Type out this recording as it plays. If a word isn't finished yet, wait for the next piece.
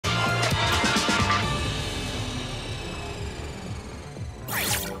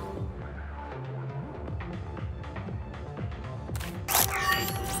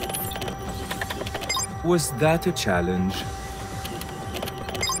Was that a challenge?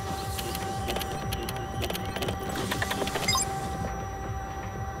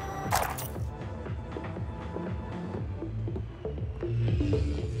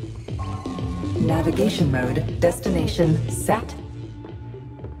 Navigation mode, destination set.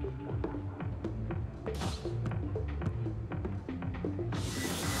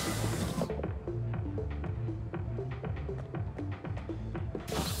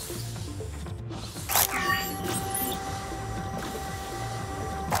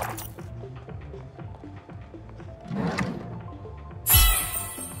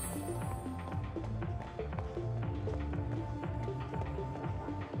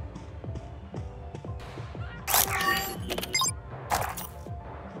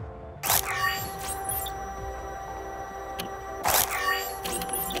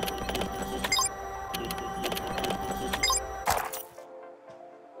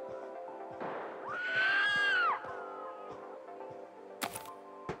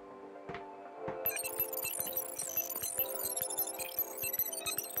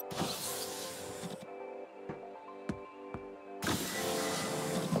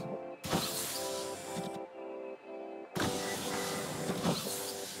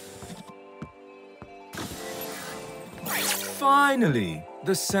 Finally,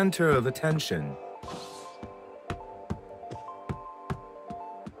 the center of attention.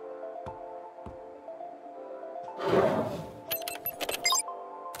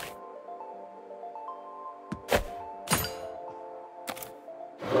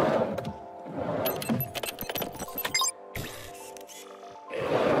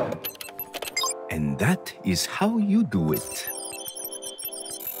 And that is how you do it.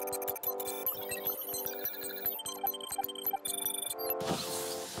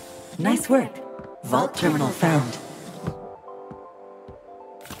 Nice work. Vault terminal found.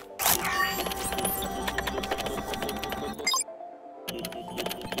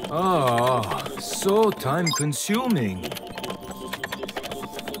 Ah, so time-consuming.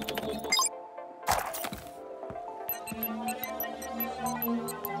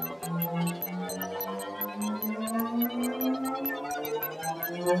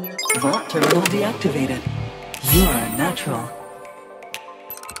 Vault terminal deactivated. You are a natural.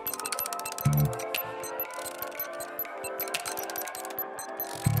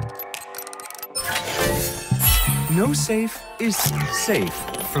 No safe is safe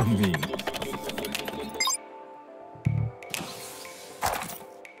from me.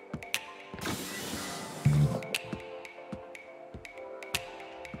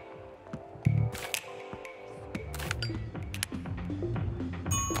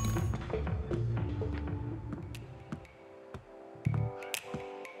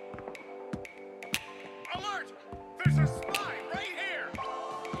 Alert! There's a spy right here!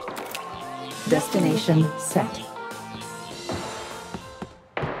 Destination set.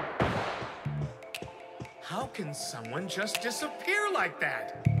 How can someone just disappear like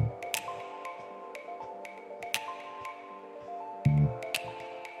that?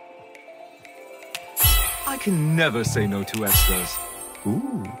 I can never say no to extras.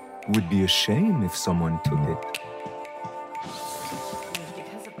 Ooh, would be a shame if someone took it.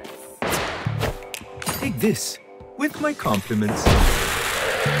 Take this, with my compliments.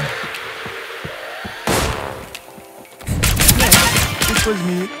 Yes, it was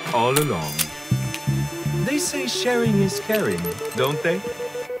me all along. They say sharing is caring, don't they?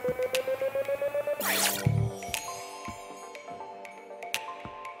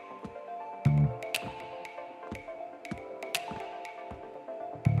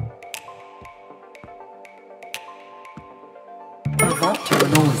 Our vault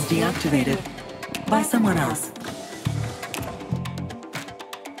terminal is deactivated by someone else.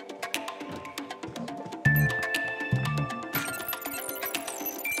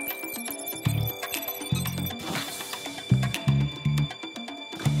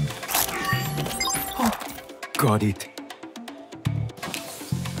 Got it.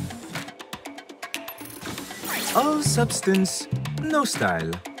 All substance, no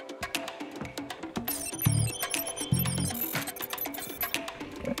style.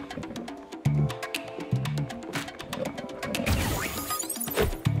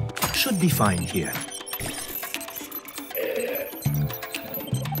 Should be fine here.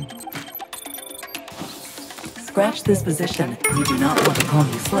 Scratch this position. We do not want to call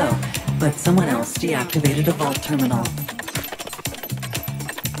you slow, but someone else deactivated a vault terminal.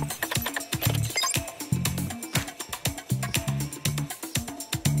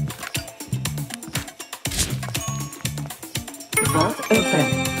 Vault open.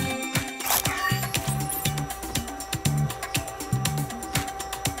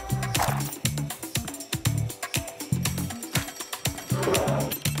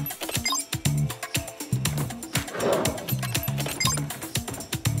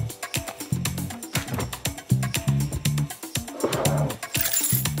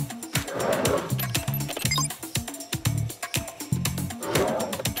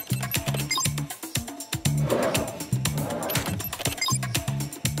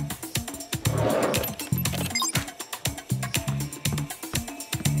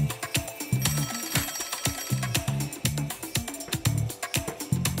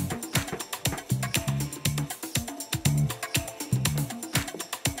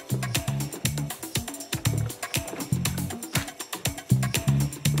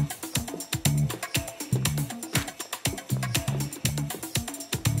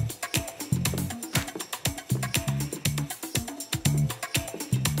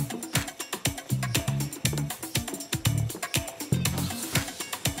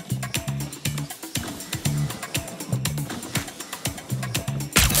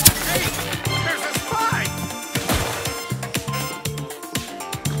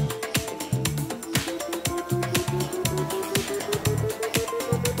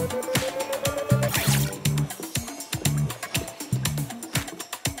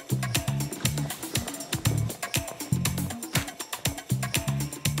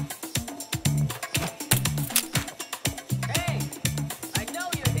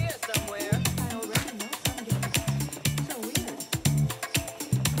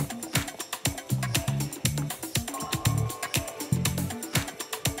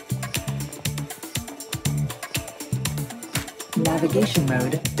 Navigation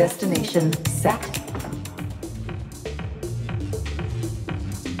mode. Destination set.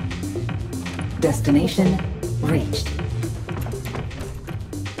 Destination reached.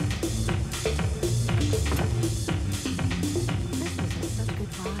 This was such good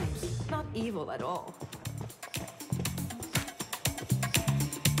vibes. Not evil at all.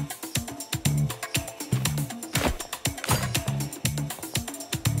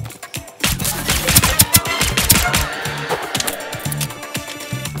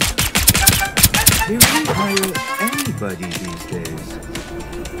 They won't hire anybody these days.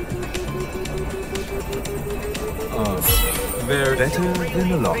 They're better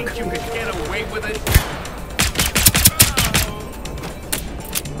than a lock. Think you could get away with it?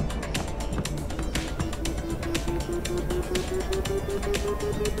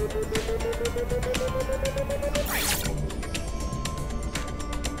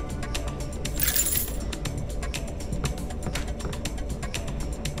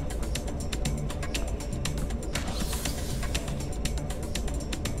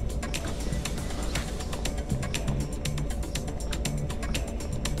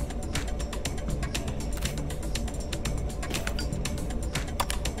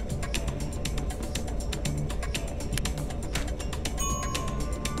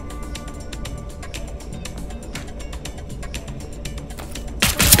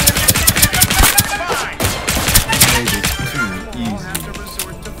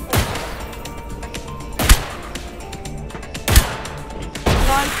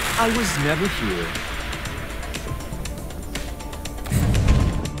 I was never here.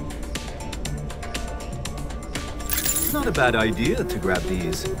 It's not a bad idea to grab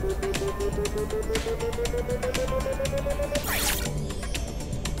these.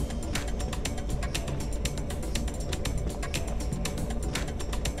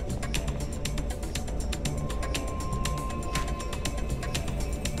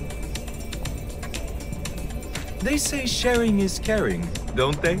 They say sharing is caring,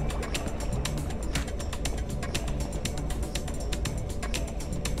 don't they?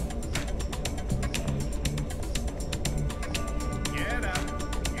 Get up.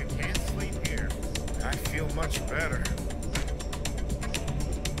 You can't sleep here. I feel much better.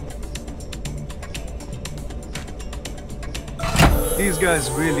 These guys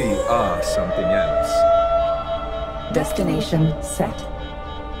really are something else. Destination set.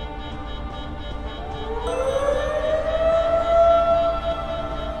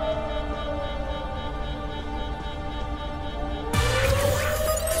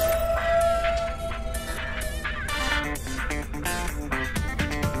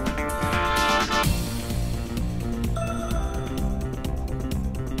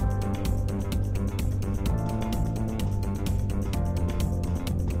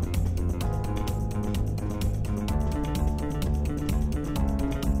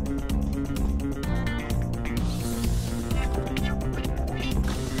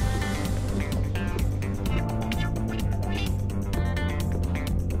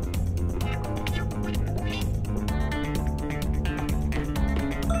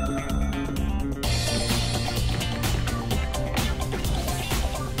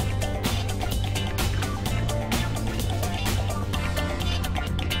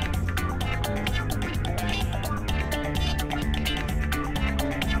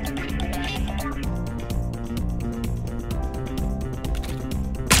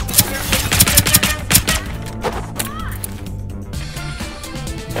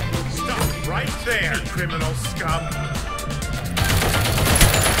 Right there, criminal scum.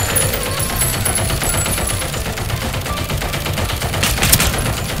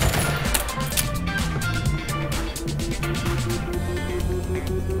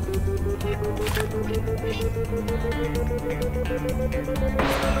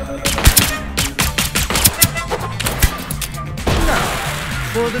 Now,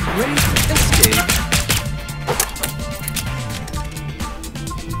 for the great escape.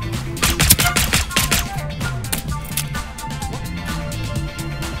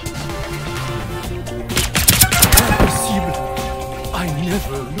 Invisibility. I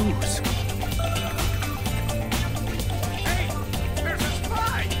never lose.